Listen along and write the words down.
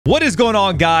What is going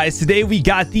on, guys? Today we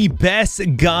got the best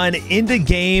gun in the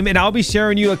game, and I'll be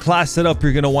sharing you a class setup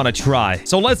you're going to want to try.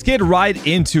 So let's get right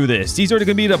into this. These are going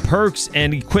to be the perks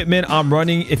and equipment I'm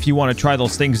running if you want to try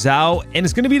those things out, and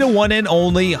it's going to be the one and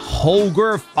only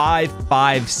Holger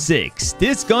 556.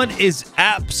 This gun is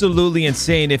absolutely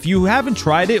insane. If you haven't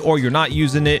tried it or you're not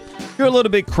using it, you're a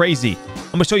little bit crazy.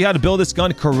 I'm going to show you how to build this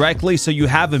gun correctly so you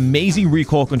have amazing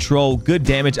recoil control, good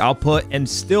damage output, and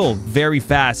still very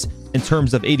fast in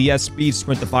terms of ADS speed,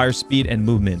 sprint to fire speed, and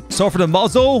movement. So for the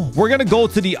muzzle, we're going to go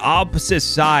to the opposite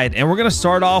side, and we're going to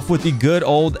start off with the good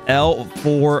old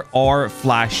L4R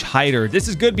flash hider. This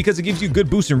is good because it gives you good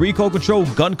boost in recoil control,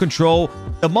 gun control.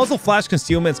 The muzzle flash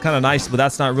concealment is kind of nice, but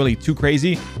that's not really too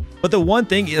crazy. But the one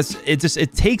thing is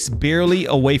it takes barely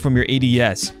away from your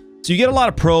ADS. So you get a lot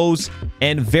of pros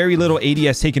and very little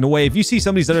ADS taken away. If you see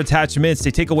some of these other attachments, they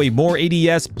take away more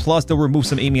ADS, plus they'll remove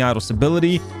some aiming idle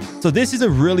stability. So this is a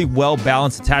really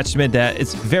well-balanced attachment that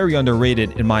is very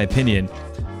underrated in my opinion.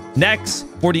 Next,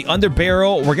 for the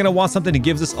underbarrel, we're going to want something that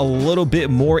gives us a little bit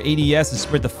more ADS and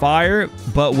sprint to fire,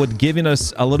 but with giving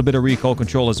us a little bit of recoil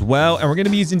control as well. And we're going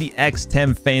to be using the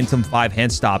X10 Phantom 5 hand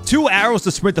stop. 2 arrows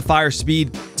to sprint to fire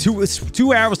speed,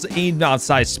 two arrows to aim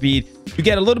outside speed. You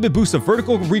get a little bit boost of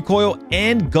vertical recoil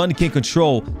and gun kick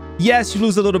control. Yes, you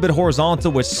lose a little bit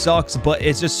horizontal, which sucks, but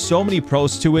it's just so many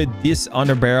pros to it. This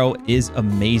underbarrel is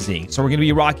amazing. So we're going to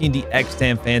be rocking the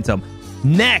X10 Phantom.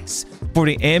 Next, for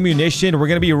the ammunition, we're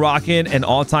going to be rocking an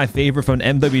all-time favorite from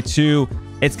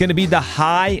MW3. It's going to be the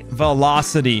high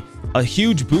velocity. A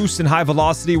huge boost in high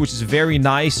velocity, which is very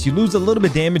nice. You lose a little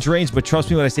bit damage range, but trust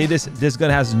me when I say this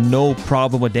gun has no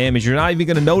problem with damage. You're not even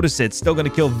going to notice it. It's still going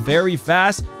to kill very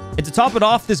fast. And to top it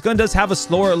off, this gun does have a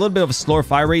little bit of a slower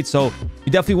fire rate, so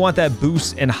you definitely want that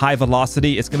boost and high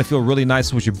velocity. It's going to feel really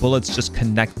nice with your bullets just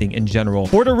connecting in general.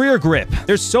 For the rear grip,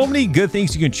 there's so many good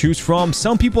things you can choose from.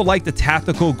 Some people like the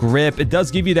tactical grip. It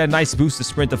does give you that nice boost to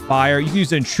sprint to fire. You can use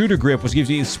the intruder grip, which gives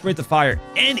you sprint to fire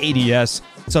and ADS.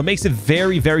 So it makes it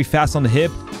very, very fast on the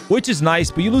hip, which is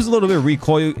nice, but you lose a little bit of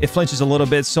recoil. It flinches a little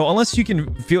bit. So unless if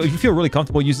you feel really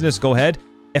comfortable using this, go ahead.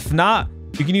 If not,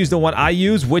 you can use the one I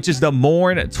use, which is the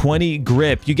Morn 20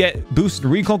 grip. You get boosted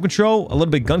recoil control, a little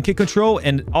bit gun kick control,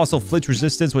 and also flinch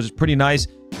resistance, which is pretty nice.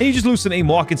 And you just lose some aim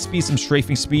walking speed, some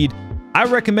strafing speed. I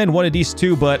recommend one of these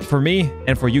two, but for me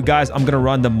and for you guys, I'm going to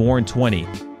run the Morn 20.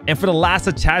 And for the last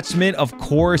attachment, of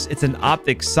course, it's an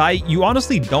optic sight. You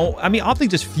honestly don't, I mean, optic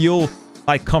just feel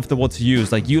like comfortable to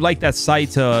use. Like you like that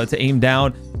sight to aim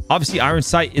down. Obviously, iron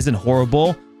sight isn't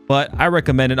horrible, but I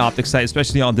recommend an optic sight,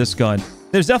 especially on this gun.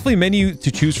 There's definitely many to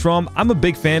choose from. I'm a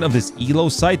big fan of this ELO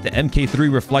sight, the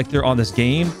MK3 reflector on this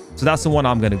game. So that's the one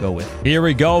I'm going to go with. Here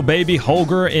we go, baby.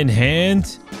 Holger in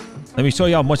hand. Let me show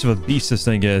you how much of a beast this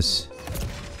thing is.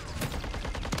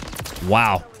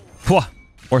 Wow.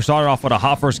 Or started off with a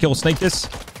hot first kill. Snake this.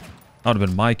 That would have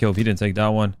been my kill if he didn't take that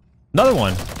one. Another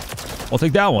one. We'll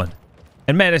take that one.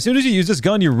 And man, as soon as you use this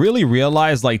gun, you really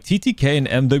realize like TTK and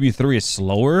MW3 is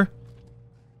slower.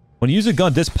 When you use a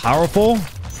gun this powerful,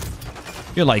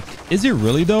 you're like, is it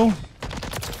really though?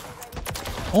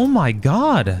 Oh my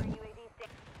god.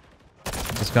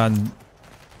 This gun.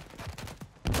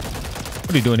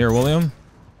 What are you doing here, William?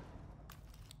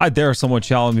 I dare someone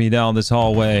challenge me down this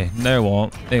hallway. They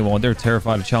won't. They won't. They're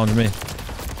terrified to challenge me.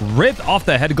 Ripped off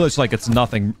the head glitch like it's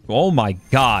nothing. Oh my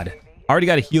god. I already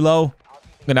got a helo.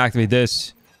 I'm gonna activate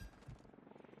this.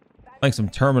 Like some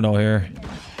terminal here.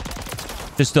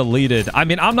 Just deleted. I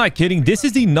mean, I'm not kidding. This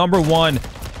is the #1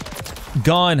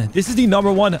 gun. This is the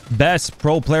 #1 best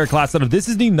pro player class setup. This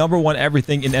is the #1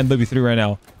 everything in MW3 right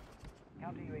now.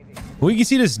 We can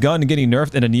see this gun getting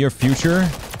nerfed in the near future,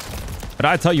 but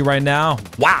I tell you right now,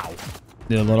 wow.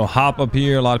 Did a little hop up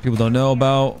here a lot of people don't know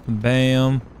about.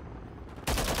 Bam.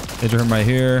 Hit him right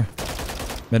here.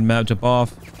 Mid map, jump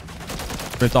off.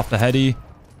 Ripped off the heady.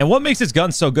 And what makes this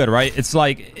gun so good, right? It's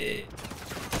like,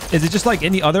 is it just like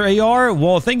any other AR?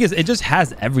 Well, the thing is, it just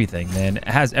has everything, man. It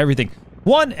has everything.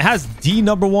 One, it has the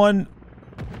 #1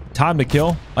 time to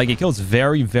kill. Like, it kills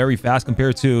very, very fast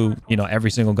compared to, you know, every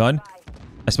single gun,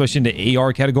 especially in the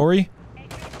AR category.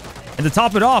 And to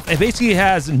top it off, it basically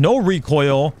has no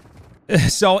recoil.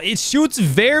 So it shoots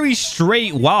very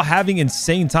straight while having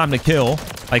insane time to kill.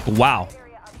 Like, wow.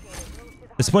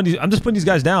 I'm just putting these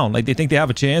guys down. Like, they think they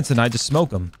have a chance, and I just smoke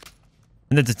them.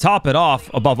 And then to top it off,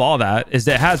 above all that, is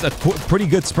that it has a pretty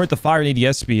good sprint to fire and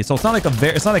ADS speed. So it's not like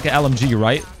it's not like an LMG,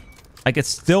 right? Like,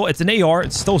 it's an AR.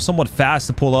 It's still somewhat fast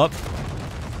to pull up.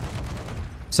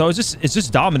 So it's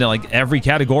just dominant, like every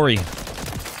category.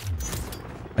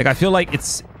 Like, I feel like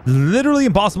it's literally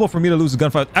impossible for me to lose a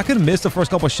gunfight. I could miss the first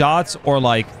couple shots, or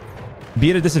like be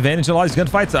at a disadvantage in a lot of these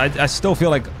gunfights, I still feel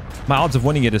like my odds of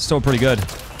winning it is still pretty good.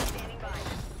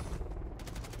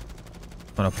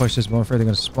 I'm gonna push this more further. They're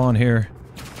gonna spawn here.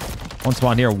 One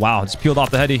spawn here. Wow, just peeled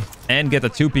off the heady and get the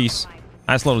 2-piece.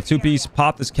 Nice little 2-piece.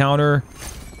 Pop this counter.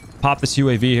 Pop this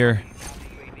UAV here.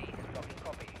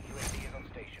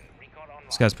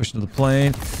 This guy's pushing to the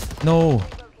plane. No. Oh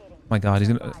my God, he's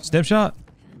gonna snip shot.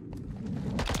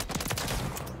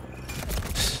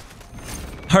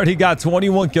 Already got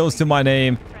 21 kills to my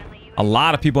name. A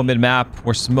lot of people mid-map.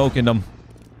 We're smoking them.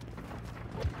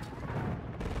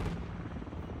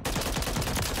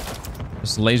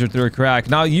 Just laser through a crack.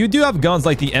 Now, you do have guns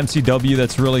like the MCW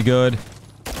that's really good.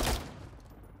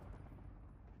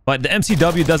 But the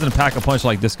MCW doesn't pack a punch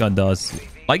like this gun does.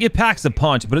 Like, it packs a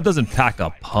punch, but it doesn't pack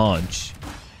a punch.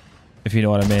 If you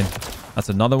know what I mean. That's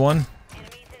another one.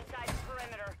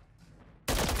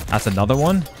 That's another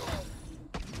one.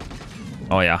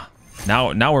 Oh, yeah.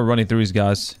 Now we're running through these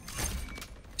guys.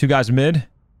 2 guys mid.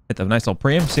 Hit the nice little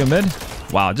preem. See him mid?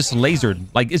 Wow, just lasered.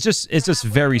 Like, it's just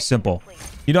very simple.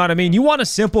 You know what I mean? You want a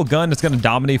simple gun that's going to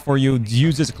dominate for you.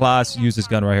 Use this class. Use this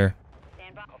gun right here.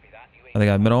 I think I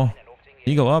got middle.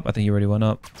 Did he go up? I think he already went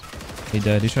up. He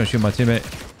did. He's trying to shoot my teammate.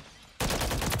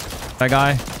 That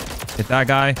guy. Get that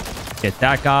guy. Get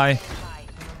that guy.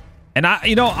 And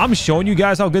I'm showing you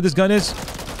guys how good this gun is.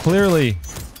 Clearly.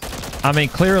 I mean,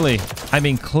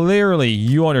 clearly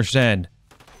you understand.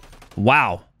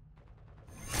 Wow.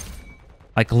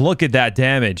 Like, look at that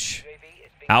damage.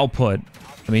 Output.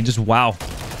 I mean, just wow.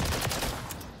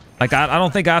 Like, I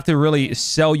don't think I have to really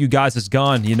sell you guys this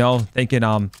gun, you know? Thinking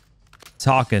I'm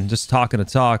just talking to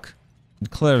talk. You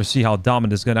can clearly see how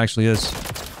dominant this gun actually is.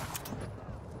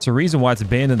 It's a reason why it's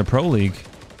banned in the Pro League.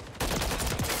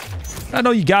 I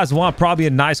know you guys want probably a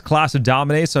nice class to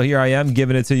dominate, so here I am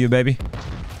giving it to you, baby.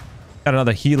 Got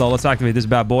another helo. Let's activate this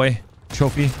bad boy.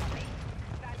 Trophy.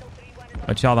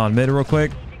 I child on mid real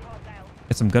quick.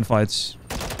 Get some gunfights.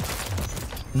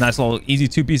 Nice little easy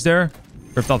 2-piece there.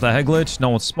 Ripped off that head glitch. No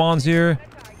one spawns here.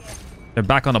 They're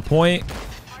back on the point.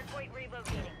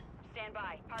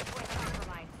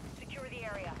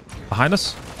 Behind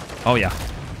us? Oh, yeah.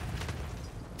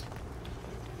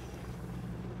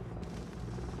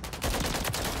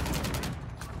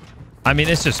 I mean,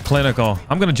 it's just clinical.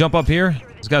 I'm going to jump up here.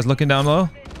 This guy's looking down low.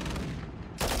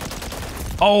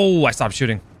 Oh, I stopped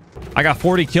shooting. I got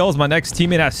 40 kills. My next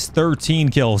teammate has 13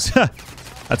 kills.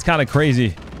 That's kind of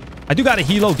crazy. I do got a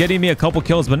helo getting me a couple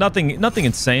kills, but nothing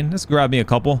insane. Let's grab me a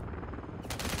couple.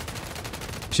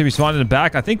 Should be spawning in the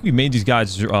back. I think we made these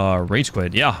guys rage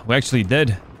quit. Yeah, we actually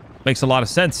did. Makes a lot of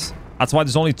sense. That's why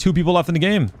there's only 2 people left in the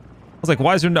game. I was like,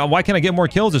 why can't I get more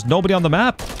kills? There's nobody on the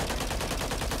map.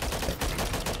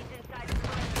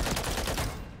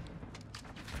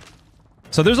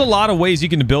 So there's a lot of ways you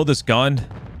can build this gun,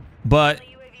 but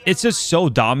it's just so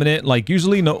dominant. Like,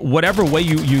 usually whatever way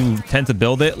you tend to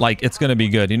build it, like, it's gonna be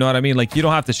good. You know what I mean? Like, you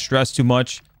don't have to stress too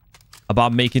much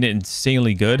about making it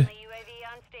insanely good,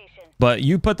 but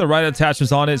you put the right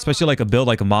attachments on it, especially like a build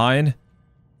like mine,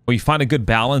 where you find a good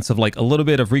balance of like a little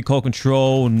bit of recoil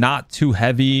control, not too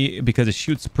heavy because it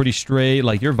shoots pretty straight.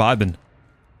 Like, you're vibing.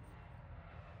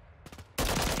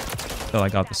 So I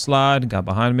got the slide, got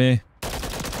behind me.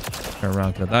 Turn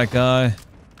around, kill that guy.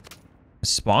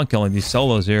 Spawn killing these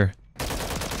solos here.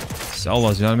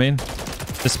 Solos, you know what I mean?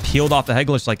 Just peeled off the head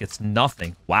glitch like it's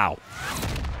nothing. Wow.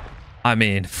 I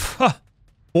mean,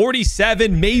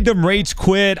 47 made them rage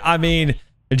quit. I mean,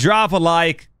 drop a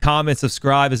like, comment,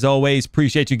 subscribe as always.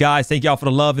 Appreciate you guys. Thank y'all for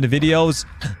the love in the videos.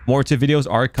 More videos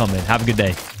are coming. Have a good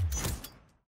day.